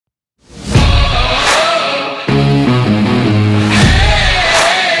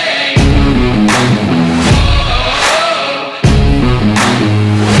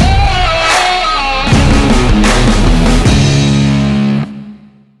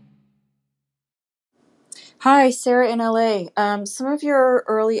Hi, Sarah in LA. Some of your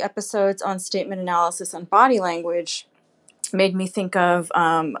early episodes on statement analysis on body language made me think of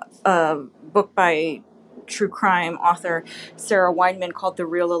a book by true crime author Sarah Weinman called The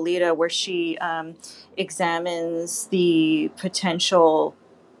Real Alita, where she examines the potential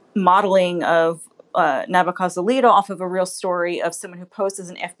modeling of Nabokov's Alita off of a real story of someone who posed as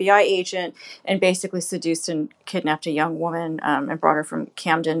an FBI agent and basically seduced and kidnapped a young woman and brought her from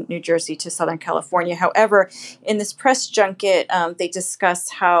Camden, New Jersey to Southern California. However, in this press junket, they discuss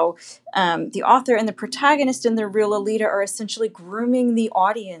how the author and the protagonist in The Real Alita are essentially grooming the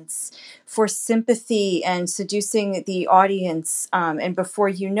audience for sympathy and seducing the audience. And before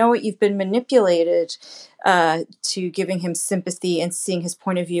you know it, you've been manipulated to giving him sympathy and seeing his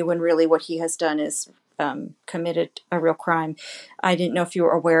point of view when really what he has done is committed a real crime. I didn't know if you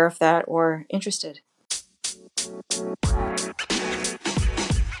were aware of that or interested.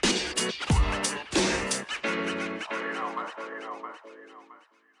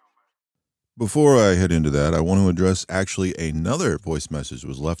 Before I head into that, I want to address actually another voice message that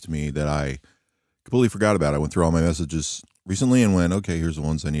was left to me that I completely forgot about. I went through all my messages recently and went, okay, here's the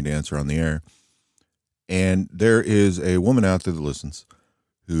ones I need to answer on the air. And there is a woman out there that listens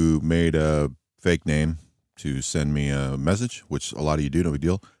who made a fake name to send me a message, which a lot of you do, no big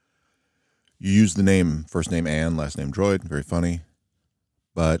deal. You use the name, first name Ann, last name Droid, very funny.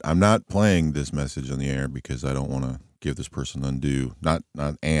 But I'm not playing this message on the air because I don't want to give this person undue, not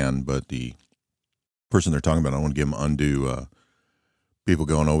Ann, but the person they're talking about. I don't want to give them undue people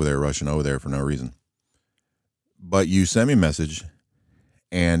going over there, rushing over there for no reason. But you sent me a message,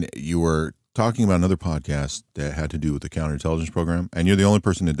 and you were talking about another podcast that had to do with the counterintelligence program, and you're the only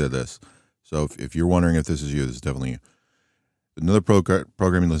person that did this. So if you're wondering if this is you, this is definitely you. Another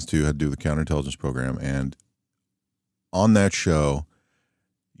program you listened to had to do with the counterintelligence program, and on that show,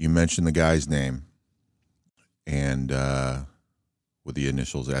 you mentioned the guy's name, and with the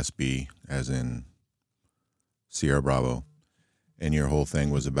initials SB, as in Sierra Bravo, and your whole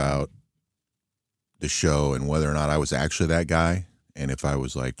thing was about the show and whether or not I was actually that guy, and if I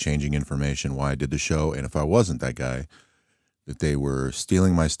was like changing information why I did the show, and if I wasn't that guy, that they were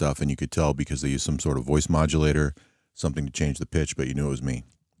stealing my stuff, and you could tell because they used some sort of voice modulator, something to change the pitch, but you knew it was me.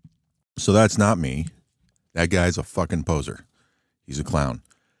 So that's not me. That guy's a fucking poser. He's a clown.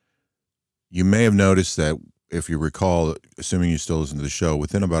 You may have noticed that, if you recall, assuming you still listen to the show,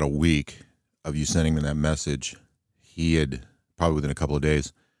 within about a week of you sending me that message, he had, probably within a couple of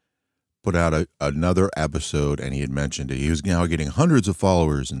days, put out another episode, and he had mentioned it. He was now getting hundreds of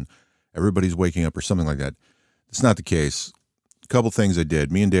followers, and everybody's waking up or something like that. It's not the case. A couple things I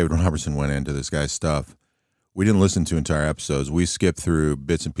did. Me and David Robertson went into this guy's stuff. We didn't listen to entire episodes. We skipped through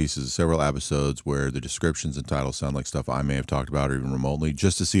bits and pieces of several episodes where the descriptions and titles sound like stuff I may have talked about or even remotely,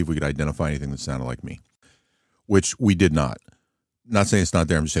 just to see if we could identify anything that sounded like me, which we did not. Not saying it's not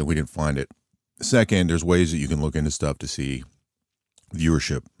there. I'm just saying we didn't find it. Second, there's ways that you can look into stuff to see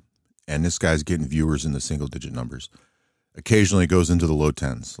viewership. And this guy's getting viewers in the single-digit numbers. Occasionally it goes into the low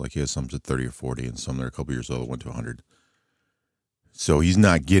tens. Like he has some at 30 or 40, and some that are a couple years old that went to 100. So he's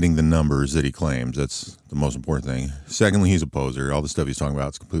not getting the numbers that he claims. That's the most important thing. Secondly, he's a poser. All the stuff he's talking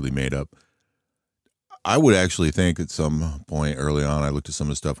about is completely made up. I would actually think at some point early on, I looked at some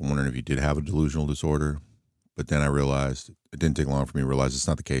of the stuff. I'm wondering if he did have a delusional disorder. But then I realized, it didn't take long for me to realize it's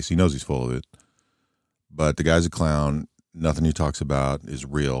not the case. He knows he's full of it. But the guy's a clown. Nothing he talks about is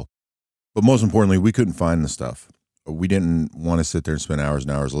real. But most importantly, we couldn't find the stuff. We didn't want to sit there and spend hours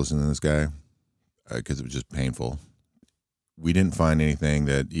and hours listening to this guy because it was just painful. We didn't find anything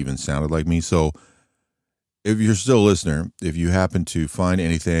that even sounded like me. So if you're still a listener, if you happen to find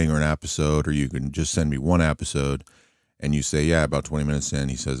anything or an episode, or you can just send me one episode and you say, yeah, about 20 minutes in,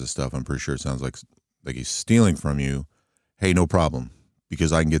 he says this stuff, I'm pretty sure it sounds like he's stealing from you. Hey, no problem,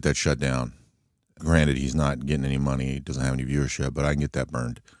 because I can get that shut down. Granted, he's not getting any money. He doesn't have any viewership, but I can get that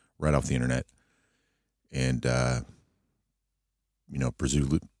burned right off the internet and,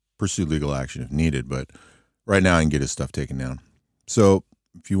 pursue legal action if needed. But right now I can get his stuff taken down. So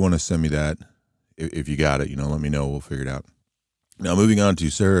if you want to send me that, if you got it, let me know. We'll figure it out. Now, moving on to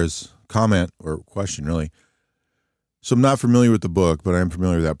Sarah's comment or question, really. So I'm not familiar with the book, but I am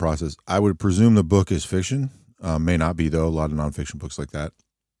familiar with that process. I would presume the book is fiction. May not be, though. A lot of nonfiction books like that.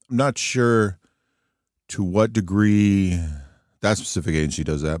 I'm not sure to what degree that specific agency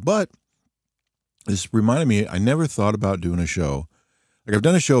does that, but this reminded me, I never thought about doing a show. Like, I've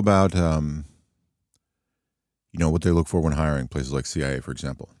done a show about, what they look for when hiring, places like CIA, for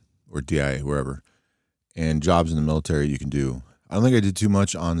example, or DIA, wherever, and jobs in the military you can do. I don't think I did too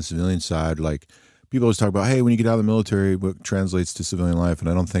much on the civilian side. Like, people always talk about, hey, when you get out of the military, what translates to civilian life, and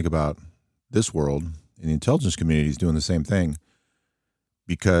I don't think about this world And the intelligence community is doing the same thing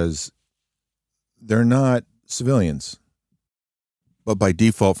because they're not civilians. But by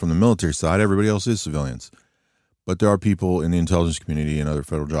default, from the military side, everybody else is civilians. But there are people in the intelligence community and other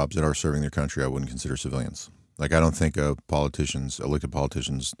federal jobs that are serving their country I wouldn't consider civilians. Like, I don't think of politicians, elected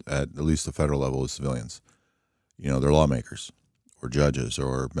politicians at least the federal level, as civilians. You know, they're lawmakers or judges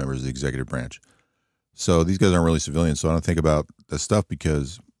or members of the executive branch. So these guys aren't really civilians. So I don't think about that stuff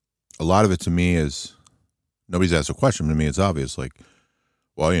because a lot of it to me is, nobody's asked a question. To me, it's obvious. Like,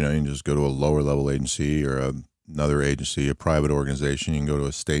 well, you know, you can just go to a lower level agency or another agency, a private organization. You can go to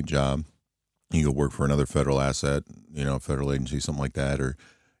a state job. You can go work for another federal asset, you know, federal agency, something like that. Or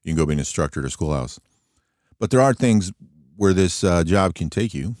you can go be an instructor at a schoolhouse. But there are things where this job can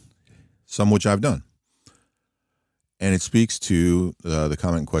take you, some which I've done. And it speaks to the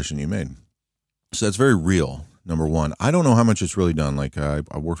comment and question you made. So that's very real, number one. I don't know how much it's really done. Like, I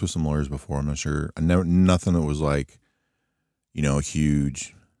worked with some lawyers before. I'm not sure. Nothing that was like, you know,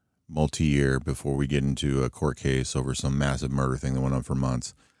 huge, multi-year before we get into a court case over some massive murder thing that went on for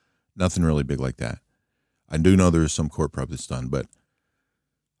months. Nothing really big like that. I do know there's some court prep that's done, but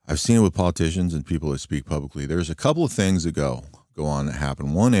I've seen it with politicians and people that speak publicly. There's a couple of things that go on that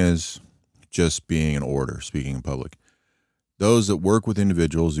happen. One is just being an orator, speaking in public. Those that work with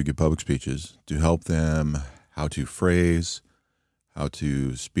individuals who give public speeches to help them how to phrase, how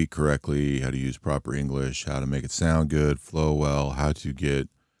to speak correctly, how to use proper English, how to make it sound good, flow well, how to get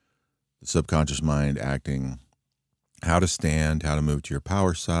the subconscious mind acting, how to stand, how to move to your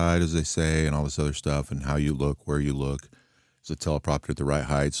power side, as they say, and all this other stuff, and how you look, where you look. Is it teleprompter at the right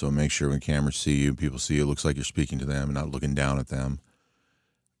height? So make sure when cameras see you, people see you, it looks like you're speaking to them and not looking down at them.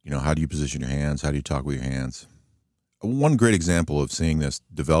 You know, how do you position your hands? How do you talk with your hands? One great example of seeing this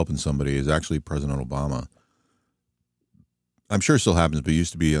develop in somebody is actually President Obama. I'm sure it still happens, but it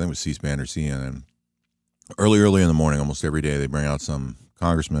used to be, I think it was C-SPAN or CNN. Early in the morning, almost every day, they bring out some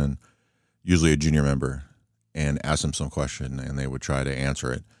congressman, usually a junior member, and ask them some question, and they would try to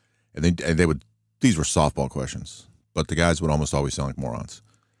answer it. And they would, these were softball questions, but the guys would almost always sound like morons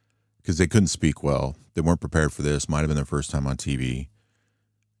because they couldn't speak well. They weren't prepared for this. Might have been their first time on TV.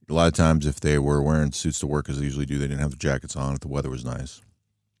 A lot of times, if they were wearing suits to work, as they usually do, they didn't have the jackets on if the weather was nice.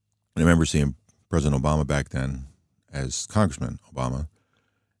 And I remember seeing President Obama back then as Congressman Obama,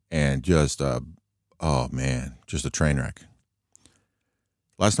 and just, oh man, just a train wreck.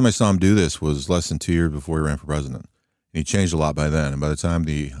 Last time I saw him do this was less than 2 years before he ran for president. And he changed a lot by then. And by the time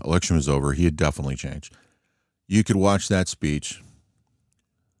the election was over, he had definitely changed. You could watch that speech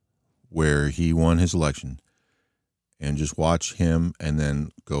where he won his election and just watch him, and then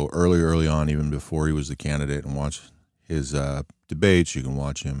go early on, even before he was the candidate, and watch his debates. You can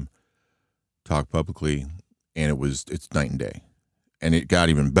watch him talk publicly, and it's night and day. And it got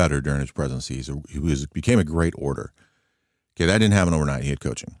even better during his presidency. He became a great orator. Okay, that didn't happen overnight. He had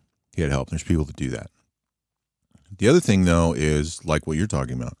coaching. He had help. There's people that do that. The other thing, though, is like what you're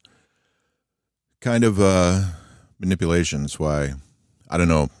talking about. Kind of manipulation. That's why, I don't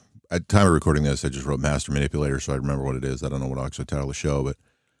know, at the time of recording this, I just wrote Master Manipulator, so I remember what it is. I don't know what I'll actually title the show, but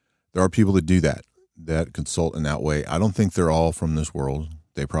there are people that do that consult in that way. I don't think they're all from this world.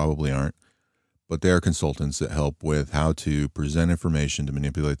 They probably aren't. But they are consultants that help with how to present information to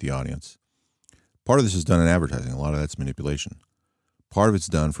manipulate the audience. Part of this is done in advertising. A lot of that's manipulation. Part of it's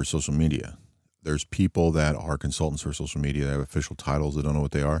done for social media. There's people that are consultants for social media that have official titles that don't know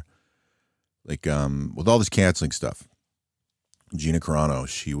what they are. Like with all this canceling stuff, Gina Carano,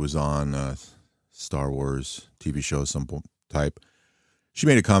 she was on Star Wars TV show of some type. She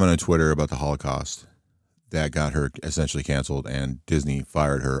made a comment on Twitter about the Holocaust that got her essentially canceled, and Disney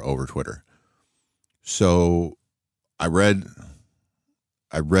fired her over Twitter. So I read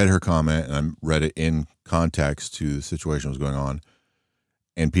her comment, and I read it in context to the situation that was going on.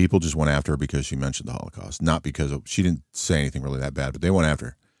 And people just went after her because she mentioned the Holocaust, not because she didn't say anything really that bad, but they went after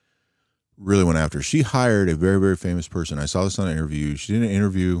her. Really went after her. She hired a very, very famous person. I saw this on an interview. She did an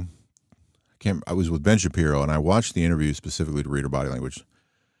interview. I was with Ben Shapiro, and I watched the interview specifically to read her body language,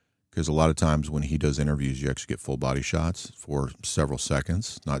 because a lot of times when he does interviews, you actually get full body shots for several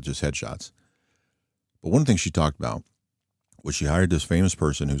seconds, not just headshots. But one thing she talked about was she hired this famous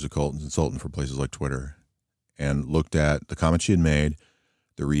person who's a consultant for places like Twitter, and looked at the comments she had made,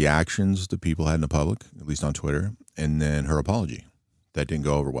 the reactions that people had in the public, at least on Twitter, and then her apology. That didn't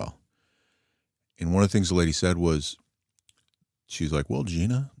go over well. And one of the things the lady said was, she's like, well,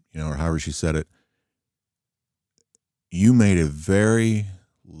 Gina, or however she said it, you made a very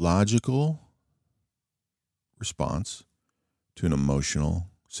logical response to an emotional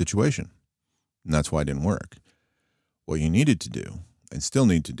situation. And that's why it didn't work. What you needed to do, and still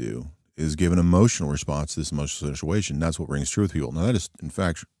need to do, is give an emotional response to this emotional situation. That's what rings true with people. Now, that is, in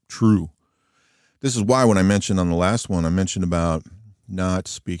fact, true. This is why when I mentioned on the last one, I mentioned about not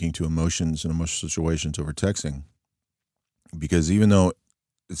speaking to emotions in emotional situations over texting. Because even though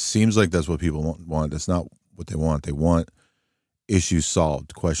it seems like that's what people want, that's not what they want. They want issues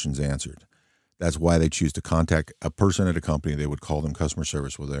solved, questions answered. That's why they choose to contact a person at a company. They would call them customer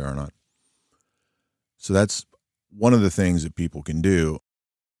service, whether they are or not. So that's one of the things that people can do.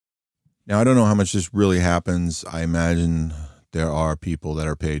 Now, I don't know how much this really happens. I imagine there are people that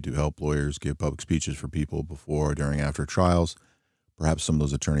are paid to help lawyers give public speeches for people before, during, after trials. Perhaps some of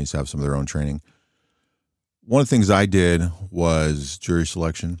those attorneys have some of their own training. One of the things I did was jury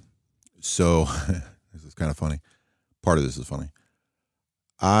selection. So this is kind of funny. Part of this is funny.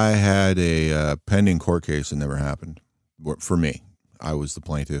 I had a pending court case that never happened. For me, I was the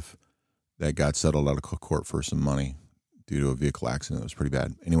plaintiff that got settled out of court for some money due to a vehicle accident. It was pretty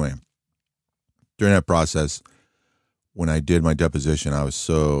bad. Anyway, during that process, when I did my deposition, I was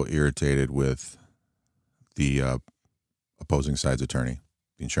so irritated with the opposing side's attorney,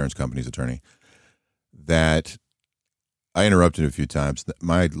 the insurance company's attorney, that I interrupted a few times.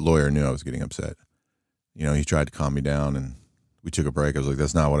 My lawyer knew I was getting upset. You know, he tried to calm me down, and we took a break. I was like,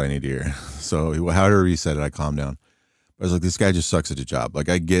 that's not what I need to hear. So however he said it, I calmed down. But I was like, this guy just sucks at his job. Like,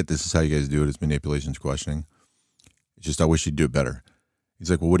 I get this is how you guys do it. It's manipulations, questioning. It's just I wish he'd do it better. He's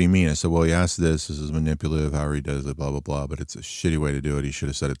like, well, what do you mean? I said, well, he asked this. This is manipulative, however he does it, blah, blah, blah. But it's a shitty way to do it. He should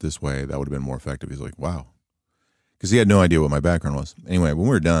have said it this way. That would have been more effective. He's like, wow. Because he had no idea what my background was. Anyway, when we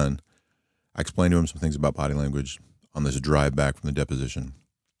were done, I explained to him some things about body language on this drive back from the deposition.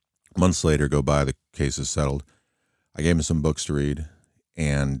 Months later, go by, the case is settled. I gave him some books to read,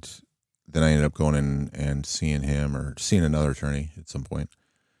 and then I ended up going in and seeing him or seeing another attorney at some point.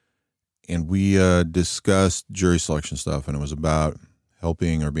 And we discussed jury selection stuff, and it was about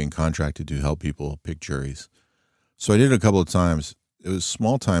helping or being contracted to help people pick juries. So I did it a couple of times. It was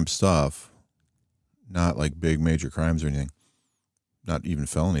small-time stuff, not like big major crimes or anything, not even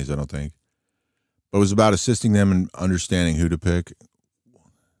felonies, I don't think. But it was about assisting them in understanding who to pick.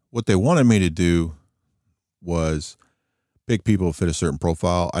 What they wanted me to do was pick people who fit a certain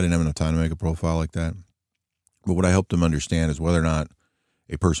profile. I didn't have enough time to make a profile like that. But what I helped them understand is whether or not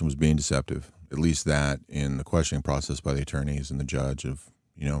a person was being deceptive, at least that in the questioning process by the attorneys and the judge of,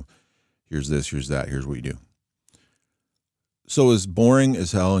 you know, here's this, here's that, here's what you do. So it was boring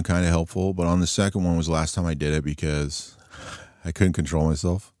as hell and kind of helpful. But on the second one was the last time I did it because I couldn't control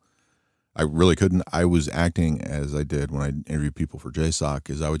myself. I really couldn't. I was acting as I did when I interviewed people for JSOC,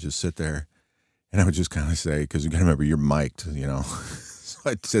 is I would just sit there and I would just kind of say, because you got to remember you're mic'd, you know. So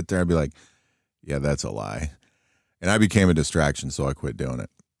I'd sit there and be like, yeah, that's a lie. And I became a distraction, so I quit doing it.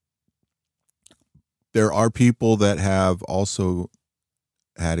 There are people that have also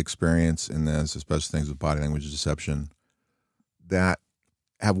had experience in this, especially things with body language deception, that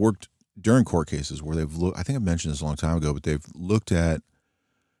have worked during court cases where they've looked, I think I mentioned this a long time ago, but they've looked at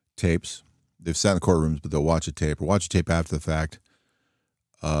tapes. They've sat in the courtrooms, but they'll watch a tape or watch a tape after the fact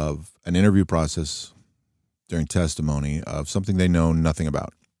of an interview process during testimony of something they know nothing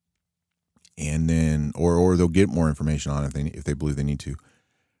about. And then, or they'll get more information on it if they believe they need to.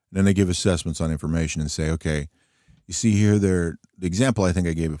 Then they give assessments on information and say, okay, you see here, the example I think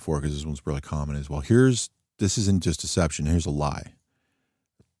I gave before, because this one's really common, is, well, this isn't just deception. Here's a lie.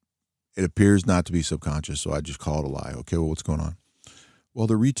 It appears not to be subconscious, so I just call it a lie. Okay, well, what's going on? Well,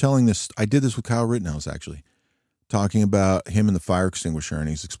 they're retelling this. I did this with Kyle Rittenhouse, actually, talking about him and the fire extinguisher, and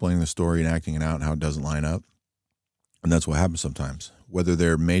he's explaining the story and acting it out and how it doesn't line up. And that's what happens sometimes, whether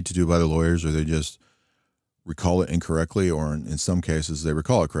they're made to do by the lawyers or they just recall it incorrectly, or in some cases they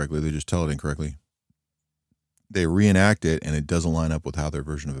recall it correctly, they just tell it incorrectly. They reenact it and it doesn't line up with how their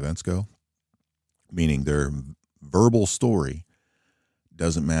version of events go, meaning their verbal story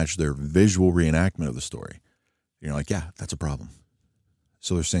doesn't match their visual reenactment of the story. You're like, yeah, that's a problem.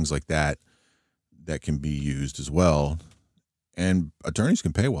 So there's things like that that can be used as well, and attorneys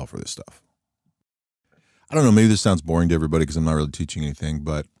can pay well for this stuff. I don't know, maybe this sounds boring to everybody because I'm not really teaching anything,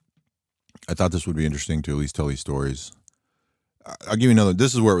 but I thought this would be interesting to at least tell these stories. I'll give you another.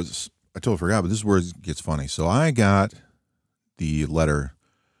 This is where it was, I totally forgot, but this is where it gets funny. So I got the letter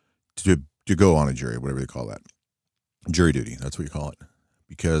to go on a jury, whatever they call that. Jury duty, that's what you call it.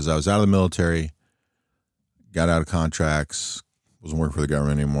 Because I was out of the military, got out of contracts, wasn't working for the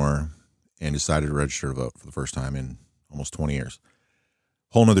government anymore, and decided to register to vote for the first time in almost 20 years.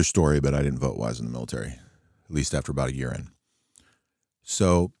 Whole nother story, but I didn't vote while I was in the military, at least after about a year in.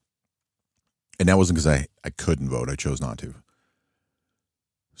 So, and that wasn't because I couldn't vote. I chose not to.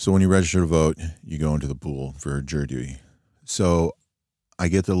 So when you register to vote, you go into the pool for jury duty. So I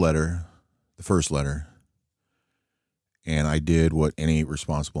get the letter the first letter, and I did what any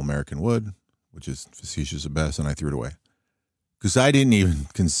responsible American would, which is facetious at best, and I threw it away. Because I didn't even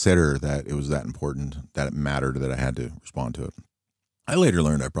consider that it was that important, that it mattered, that I had to respond to it. I later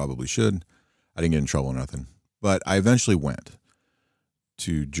learned I probably should. I didn't get in trouble or nothing. But I eventually went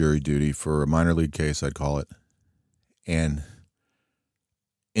to jury duty for a minor league case, I'd call it. And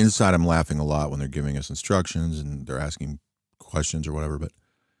inside I'm laughing a lot when they're giving us instructions and they're asking questions or whatever. But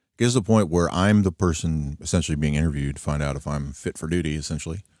it gets to the point where I'm the person essentially being interviewed to find out if I'm fit for duty,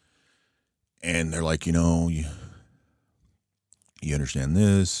 essentially. And they're like, you understand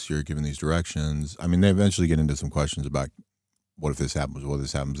this, you're given these directions. I mean, they eventually get into some questions about what if this happens, what if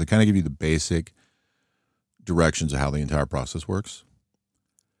this happens. They kind of give you the basic directions of how the entire process works.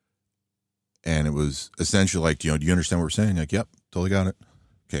 And it was essentially like, do you understand what we're saying? Like, yep, totally got it.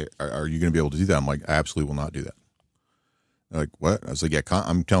 Okay, are you going to be able to do that? I'm like, I absolutely will not do that. They're like, what? I was like, yeah,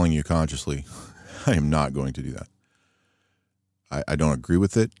 I'm telling you consciously, I am not going to do that. I don't agree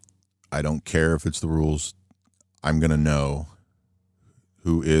with it. I don't care if it's the rules. I'm going to know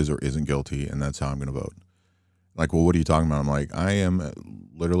who is or isn't guilty, and that's how I'm going to vote. Like, well, what are you talking about? I'm like, I am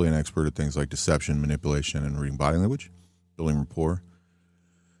literally an expert at things like deception, manipulation, and reading body language, building rapport.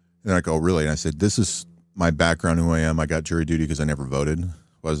 And they're like, oh, really? And I said, this is my background, who I am. I got jury duty because I never voted. I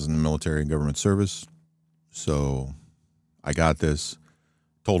was in the military and government service. So I got this.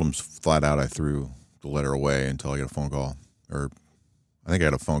 Told them flat out I threw the letter away until I got a phone call. Or I think I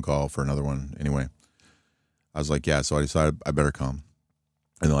got a phone call for another one anyway. I was like, yeah, so I decided I better come.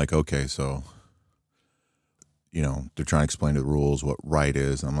 And they're like, okay, so, they're trying to explain to the rules what right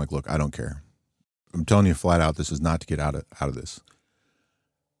is. And I'm like, look, I don't care. I'm telling you flat out, this is not to get out of this.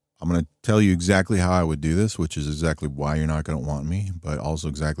 I'm going to tell you exactly how I would do this, which is exactly why you're not going to want me, but also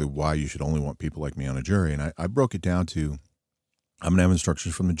exactly why you should only want people like me on a jury. And I broke it down to, I'm going to have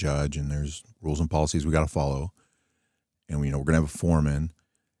instructions from the judge, and there's rules and policies we got to follow. And, we're going to have a foreman.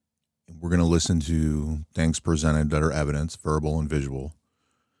 We're going to listen to things presented that are evidence, verbal and visual.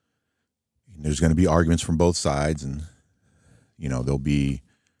 There's going to be arguments from both sides, and, there'll be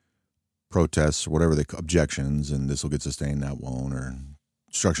protests or whatever, objections, and this will get sustained, that won't, or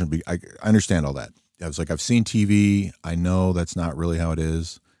instruction. I understand all that. I was like, I've seen TV. I know that's not really how it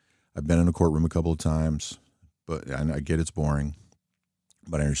is. I've been in a courtroom a couple of times, but I get it's boring,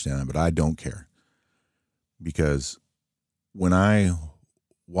 but I understand that. But I don't care, because when I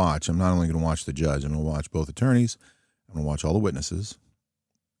watch, I'm not only going to watch the judge, I'm going to watch both attorneys. I'm going to watch all the witnesses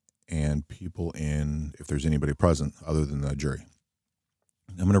and people if there's anybody present other than the jury.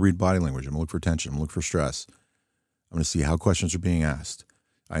 I'm going to read body language. I'm going to look for tension. I'm going to look for stress. I'm going to see how questions are being asked.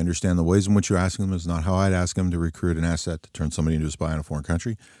 I understand the ways in which you're asking them is not how I'd ask them to recruit an asset to turn somebody into a spy in a foreign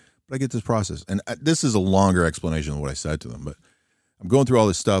country, but I get this process. And this is a longer explanation of what I said to them, but I'm going through all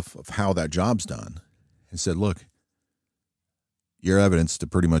this stuff of how that job's done and said, look, your evidence to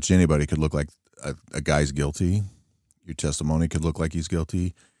pretty much anybody could look like a guy's guilty. Your testimony could look like he's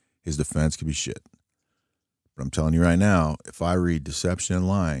guilty. His defense could be shit. But I'm telling you right now, if I read deception and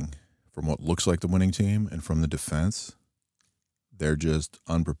lying from what looks like the winning team and from the defense, they're just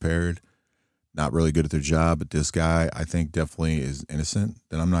unprepared, not really good at their job. But this guy, I think, definitely is innocent.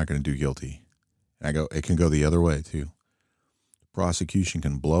 Then I'm not going to do guilty. And it can go the other way too. The prosecution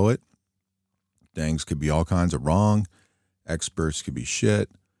can blow it. Things could be all kinds of wrong. Experts could be shit.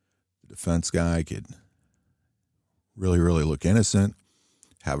 The defense guy could really, really look innocent,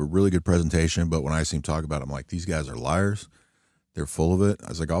 have a really good presentation. But when I see him talk about it, I'm like, these guys are liars. They're full of it. I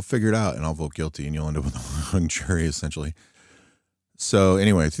was like, I'll figure it out and I'll vote guilty, and you'll end up with a hung jury, essentially. So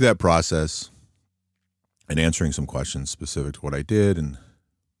anyway, through that process and answering some questions specific to what I did and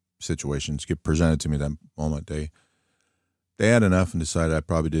situations get presented to me that moment, they had enough and decided I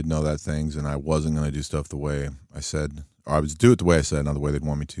probably did know that things, and I wasn't going to do stuff the way I said, or I was do it the way I said, not the way they'd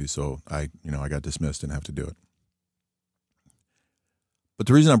want me to. So I got dismissed, didn't have to do it. But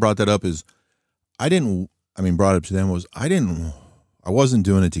the reason I brought that up is brought up to them was I wasn't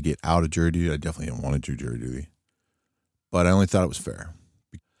doing it to get out of jury duty. I definitely didn't want to do jury duty, but I only thought it was fair.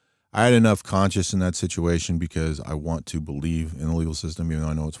 I had enough conscience in that situation because I want to believe in the legal system, even though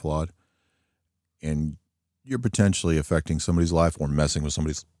I know it's flawed. And you're potentially affecting somebody's life or messing with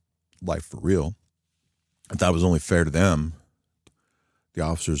somebody's life for real. I thought it was only fair to them, the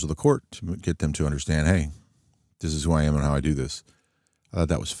officers of the court, to get them to understand, hey, this is who I am and how I do this. I thought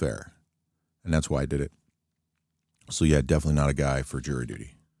that was fair, and that's why I did it. So yeah, definitely not a guy for jury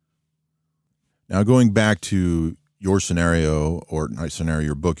duty. Now, going back to your scenario, or not scenario,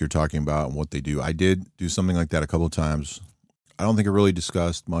 your book you're talking about and what they do, I did do something like that a couple of times. I don't think I really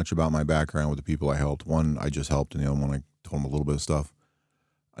discussed much about my background with the people I helped. One I just helped, and the other one I told them a little bit of stuff.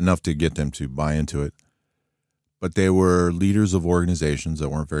 enough to get them to buy into it. But they were leaders of organizations that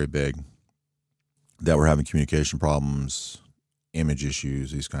weren't very big, that were having communication problems, image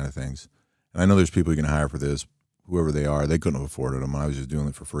issues, these kind of things. And I know there's people you can hire for this, whoever they are. They couldn't have afforded them. I was just doing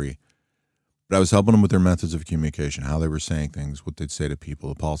it for free. But I was helping them with their methods of communication, how they were saying things, what they'd say to people,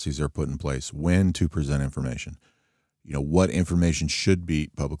 the policies they're put in place, when to present information, what information should be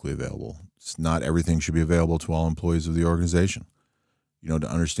publicly available. It's not everything should be available to all employees of the organization, to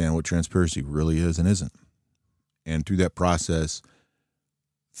understand what transparency really is and isn't. And through that process,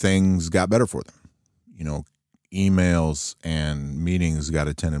 things got better for them. Emails and meetings got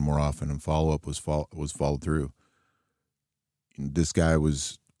attended more often, and follow-up was followed through. This guy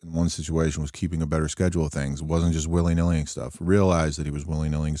was, in one situation, was keeping a better schedule of things. It wasn't just willy-nillying stuff. Realized that he was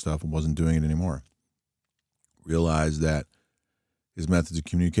willy-nillying stuff and wasn't doing it anymore. Realized that his methods of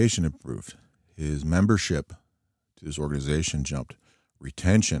communication improved. His membership to this organization jumped.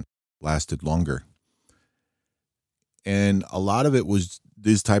 Retention lasted longer. And a lot of it was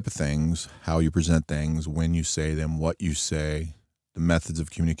these type of things, how you present things, when you say them, what you say, the methods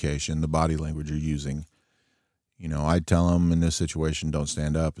of communication, the body language you're using. I'd tell them in this situation, don't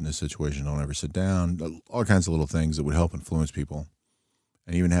stand up. In this situation, don't ever sit down. All kinds of little things that would help influence people,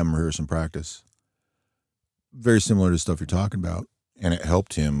 and even have them rehearse and practice. Very similar to stuff you're talking about, and it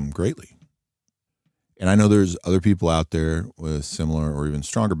helped him greatly. And I know there's other people out there with similar or even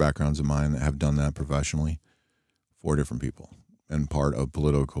stronger backgrounds than mine that have done that professionally for different people, and part of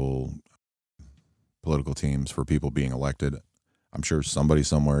political teams for people being elected. I'm sure somebody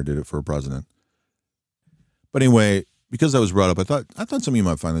somewhere did it for a president. But anyway, because that was brought up, I thought some of you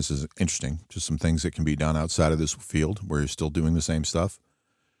might find this as interesting, just some things that can be done outside of this field where you're still doing the same stuff.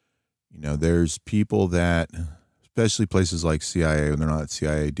 There's people that, especially places like CIA, when they're not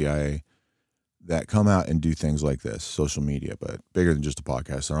CIA, DIA, that come out and do things like this, social media, but bigger than just a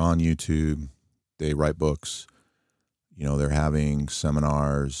podcast. They're on YouTube. They write books. They're having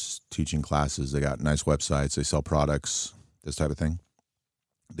seminars, teaching classes. They got nice websites. They sell products, this type of thing.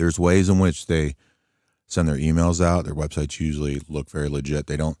 There's ways in which they send their emails out. Their websites usually look very legit.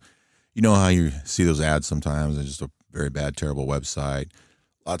 They don't, how you see those ads sometimes. It's just a very bad, terrible website.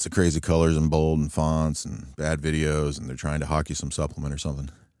 Lots of crazy colors and bold and fonts and bad videos, and they're trying to hawk you some supplement or something.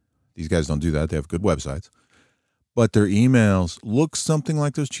 These guys don't do that. They have good websites. But their emails look something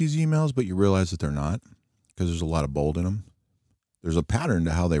like those cheesy emails, but you realize that they're not, because there's a lot of bold in them. There's a pattern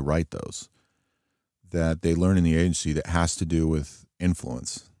to how they write those that they learn in the agency that has to do with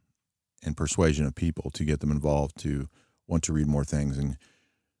influence and persuasion of people to get them involved, to want to read more things. And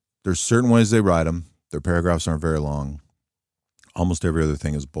there's certain ways they write them. Their paragraphs aren't very long. Almost every other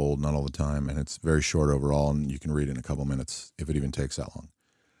thing is bold, not all the time, and it's very short overall, and you can read it in a couple minutes if it even takes that long,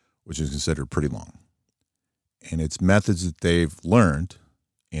 which is considered pretty long. And it's methods that they've learned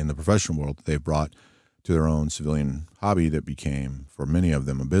in the professional world that they've brought to their own civilian hobby that became, for many of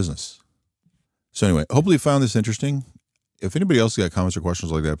them, a business. So anyway, hopefully you found this interesting. If anybody else got comments or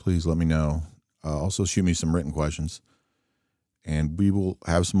questions like that, please let me know. Also shoot me some written questions, and we will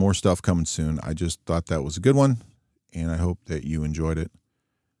have some more stuff coming soon. I just thought that was a good one, and I hope that you enjoyed it.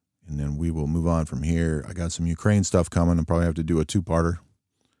 And then we will move on from here. I got some Ukraine stuff coming. I'll probably have to do a two-parter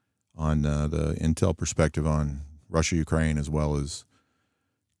on the intel perspective on Russia, Ukraine, as well as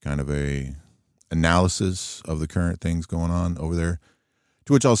kind of a analysis of the current things going on over there.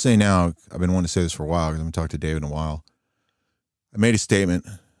 To which I'll say now, I've been wanting to say this for a while because I haven't talked to David in a while. I made a statement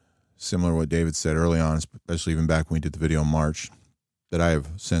similar to what David said early on, especially even back when we did the video in March, that I have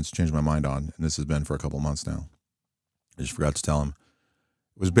since changed my mind on, and this has been for a couple of months now. I just forgot to tell him.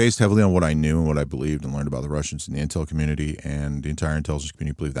 It was based heavily on what I knew and what I believed and learned about the Russians in the intel community, and the entire intelligence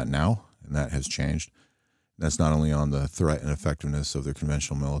community believe that now, and that has changed. And that's not only on the threat and effectiveness of their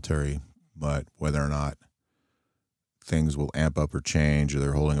conventional military, but whether or not things will amp up or change, or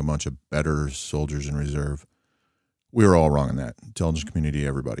they're holding a bunch of better soldiers in reserve. We were all wrong in that. Intelligence community,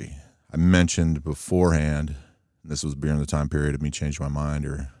 everybody. I mentioned beforehand, and this was during the time period of me changing my mind,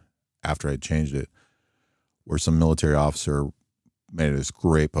 or after I changed it, where some military officer made this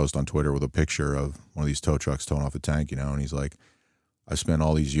great post on Twitter with a picture of one of these tow trucks towing off a tank, and he's like, I spent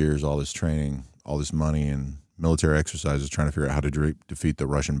all these years, all this training, all this money and military exercises trying to figure out how to defeat the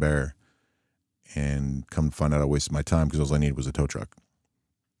Russian bear, and come to find out I wasted my time because all I needed was a tow truck.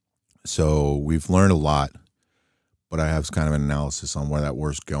 So we've learned a lot, but I have kind of an analysis on where that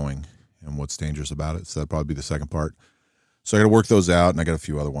war's going and what's dangerous about it. So that'll probably be the second part. So I got to work those out, and I got a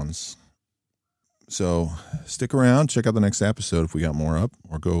few other ones. So stick around, check out the next episode if we got more up,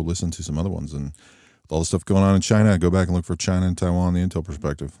 or go listen to some other ones. And with all the stuff going on in China, go back and look for China and Taiwan, the intel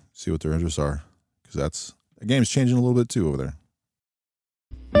perspective, see what their interests are, because the game's changing a little bit too over there.